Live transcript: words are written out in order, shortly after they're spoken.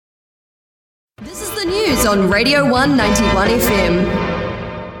This is the news on Radio 191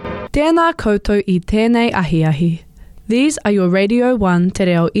 FM. Tēnā koutou I tēnei ahiahi. These are your Radio 1 Te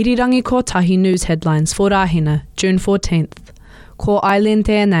Reo Irirangi Kotahi news headlines for Rahina, June 14th. Ko Aileen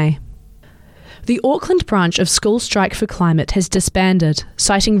tēnei. The Auckland branch of School Strike for Climate has disbanded,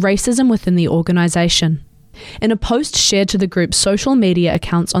 citing racism within the organisation. In a post shared to the group's social media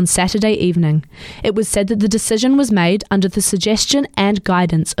accounts on Saturday evening, it was said that the decision was made under the suggestion and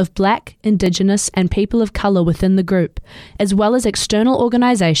guidance of Black, Indigenous and people of colour within the group, as well as external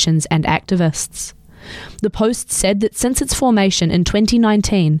organisations and activists. The post said that since its formation in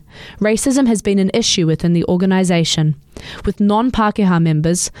 2019, racism has been an issue within the organisation, with non-Pākehā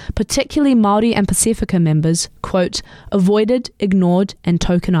members, particularly Māori and Pasifika members, quote, avoided, ignored and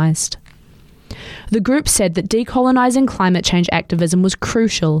tokenised. The group said that decolonising climate change activism was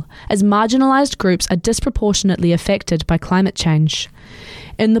crucial, as marginalised groups are disproportionately affected by climate change.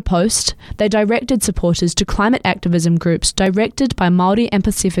 In the post, they directed supporters to climate activism groups directed by Māori and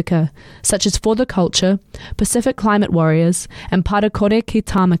Pasifika, such as For the Culture, Pacific Climate Warriors, and Parakore ki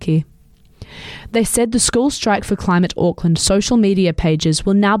Tāmaki. They said the School Strike for Climate Auckland social media pages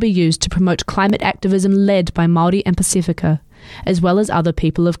will now be used to promote climate activism led by Māori and Pasifika, as well as other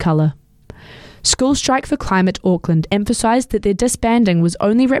people of colour. School Strike for Climate Auckland emphasised that their disbanding was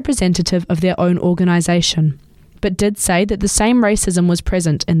only representative of their own organisation, but did say that the same racism was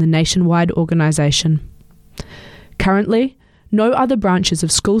present in the nationwide organisation. Currently, no other branches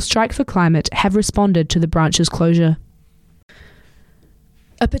of School Strike for Climate have responded to the branch's closure.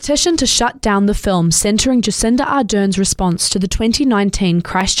 A petition to shut down the film centering Jacinda Ardern's response to the 2019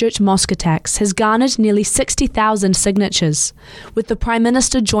 Christchurch mosque attacks has garnered nearly 60,000 signatures, with the Prime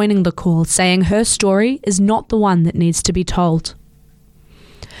Minister joining the call, saying her story is not the one that needs to be told.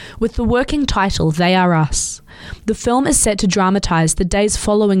 With the working title They Are Us, the film is set to dramatise the days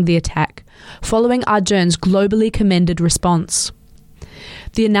following the attack, following Ardern's globally commended response.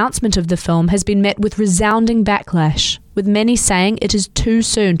 The announcement of the film has been met with resounding backlash, with many saying it is too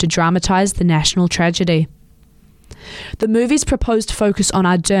soon to dramatise the national tragedy. The movie's proposed focus on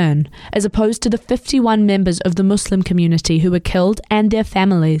Ardern, as opposed to the 51 members of the Muslim community who were killed and their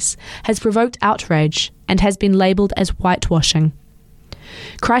families, has provoked outrage and has been labelled as whitewashing.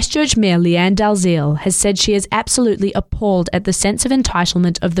 Christchurch Mayor Leanne Dalziel has said she is absolutely appalled at the sense of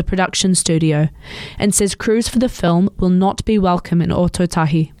entitlement of the production studio and says crews for the film will not be welcome in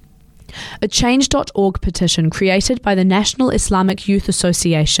Ōtautahi. A Change.org petition created by the National Islamic Youth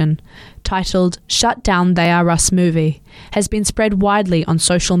Association, titled Shut Down They Are Us Movie, has been spread widely on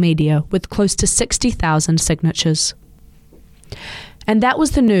social media with close to 60,000 signatures. And that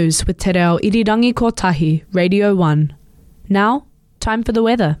was the news with Te Reo Irirangi Kotahi, Radio 1. Now, time for the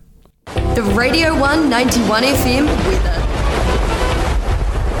weather. The Radio 191 FM weather.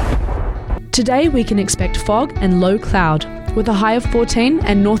 Today we can expect fog and low cloud, with a high of 14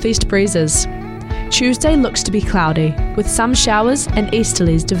 and northeast breezes. Tuesday looks to be cloudy, with some showers and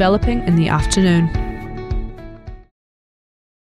easterlies developing in the afternoon.